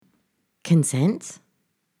Consent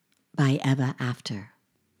by Eva After.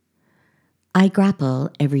 I grapple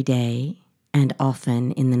every day and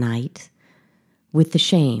often in the night with the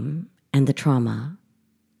shame and the trauma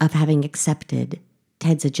of having accepted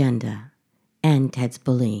Ted's agenda and Ted's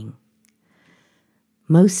bullying.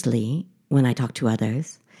 Mostly, when I talk to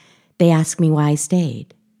others, they ask me why I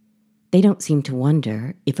stayed. They don't seem to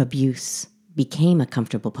wonder if abuse became a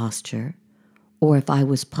comfortable posture or if I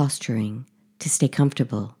was posturing to stay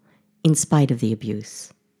comfortable in spite of the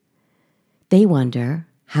abuse. They wonder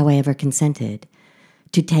how I ever consented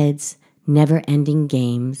to Ted's never-ending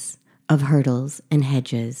games of hurdles and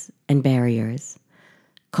hedges and barriers,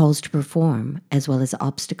 calls to perform as well as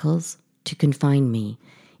obstacles to confine me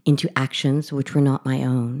into actions which were not my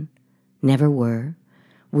own, never were,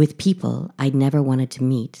 with people I'd never wanted to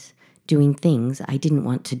meet, doing things I didn't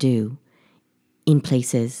want to do, in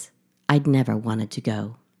places I'd never wanted to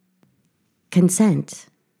go. Consent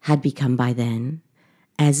had become by then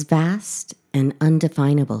as vast and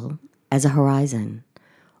undefinable as a horizon,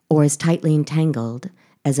 or as tightly entangled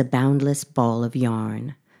as a boundless ball of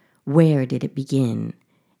yarn. Where did it begin,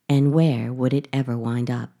 and where would it ever wind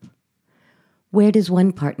up? Where does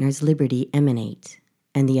one partner's liberty emanate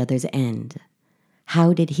and the other's end?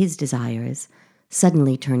 How did his desires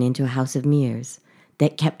suddenly turn into a house of mirrors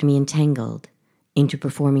that kept me entangled into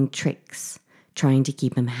performing tricks, trying to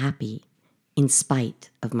keep him happy in spite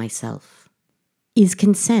of myself? Is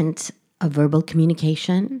consent a verbal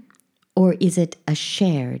communication, or is it a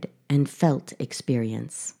shared and felt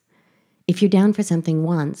experience? If you're down for something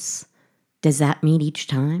once, does that mean each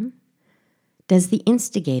time? Does the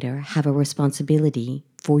instigator have a responsibility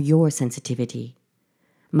for your sensitivity?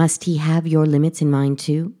 Must he have your limits in mind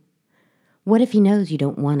too? What if he knows you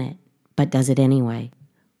don't want it, but does it anyway?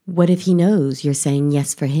 What if he knows you're saying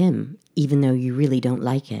yes for him, even though you really don't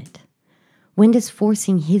like it? When does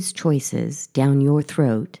forcing his choices down your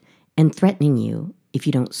throat and threatening you if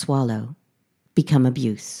you don't swallow become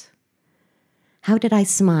abuse? How did I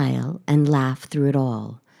smile and laugh through it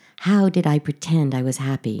all? How did I pretend I was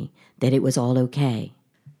happy, that it was all okay?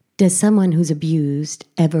 Does someone who's abused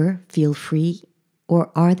ever feel free,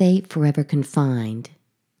 or are they forever confined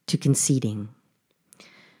to conceding?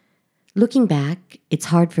 Looking back, it's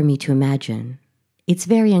hard for me to imagine. It's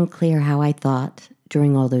very unclear how I thought,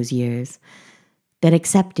 during all those years, that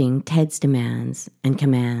accepting Ted's demands and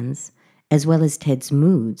commands, as well as Ted's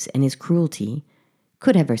moods and his cruelty,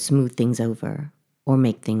 could ever smooth things over or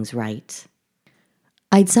make things right.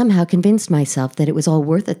 I'd somehow convinced myself that it was all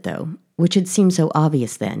worth it, though, which had seemed so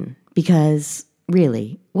obvious then, because,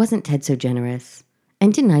 really, wasn't Ted so generous?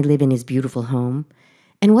 And didn't I live in his beautiful home?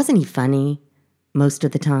 And wasn't he funny most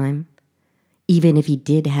of the time? Even if he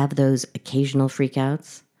did have those occasional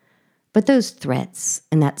freakouts? But those threats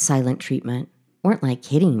and that silent treatment weren't like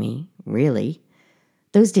hitting me, really.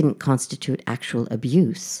 Those didn't constitute actual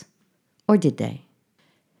abuse. Or did they?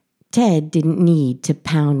 Ted didn't need to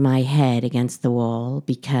pound my head against the wall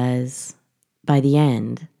because, by the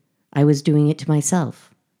end, I was doing it to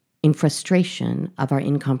myself, in frustration of our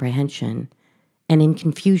incomprehension and in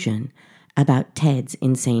confusion about Ted's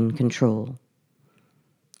insane control.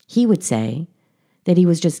 He would say that he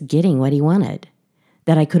was just getting what he wanted,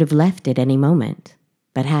 that I could have left at any moment,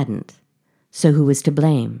 but hadn't. So who was to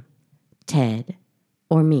blame? Ted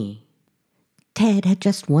or me? Ted had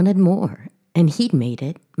just wanted more, and he'd made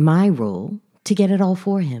it my role to get it all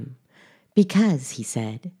for him. Because, he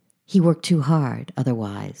said, he worked too hard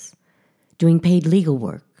otherwise, doing paid legal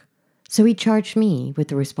work. So he charged me with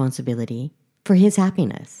the responsibility for his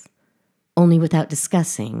happiness, only without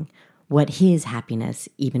discussing what his happiness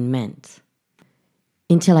even meant.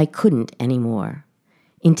 Until I couldn't anymore.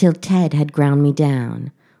 Until Ted had ground me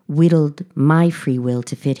down, whittled my free will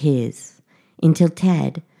to fit his. Until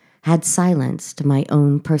Ted had silenced my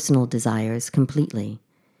own personal desires completely.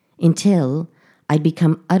 Until I'd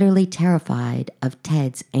become utterly terrified of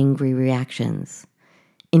Ted's angry reactions.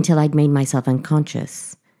 Until I'd made myself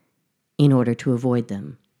unconscious in order to avoid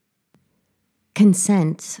them.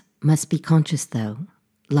 Consent must be conscious, though,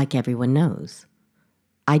 like everyone knows.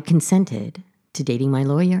 I'd consented to dating my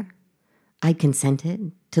lawyer. I'd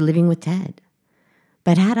consented to living with Ted.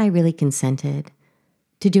 But had I really consented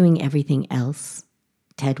to doing everything else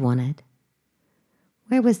Ted wanted?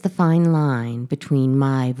 Where was the fine line between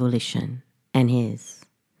my volition and his?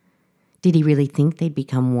 Did he really think they'd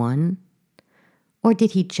become one? Or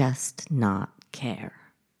did he just not care?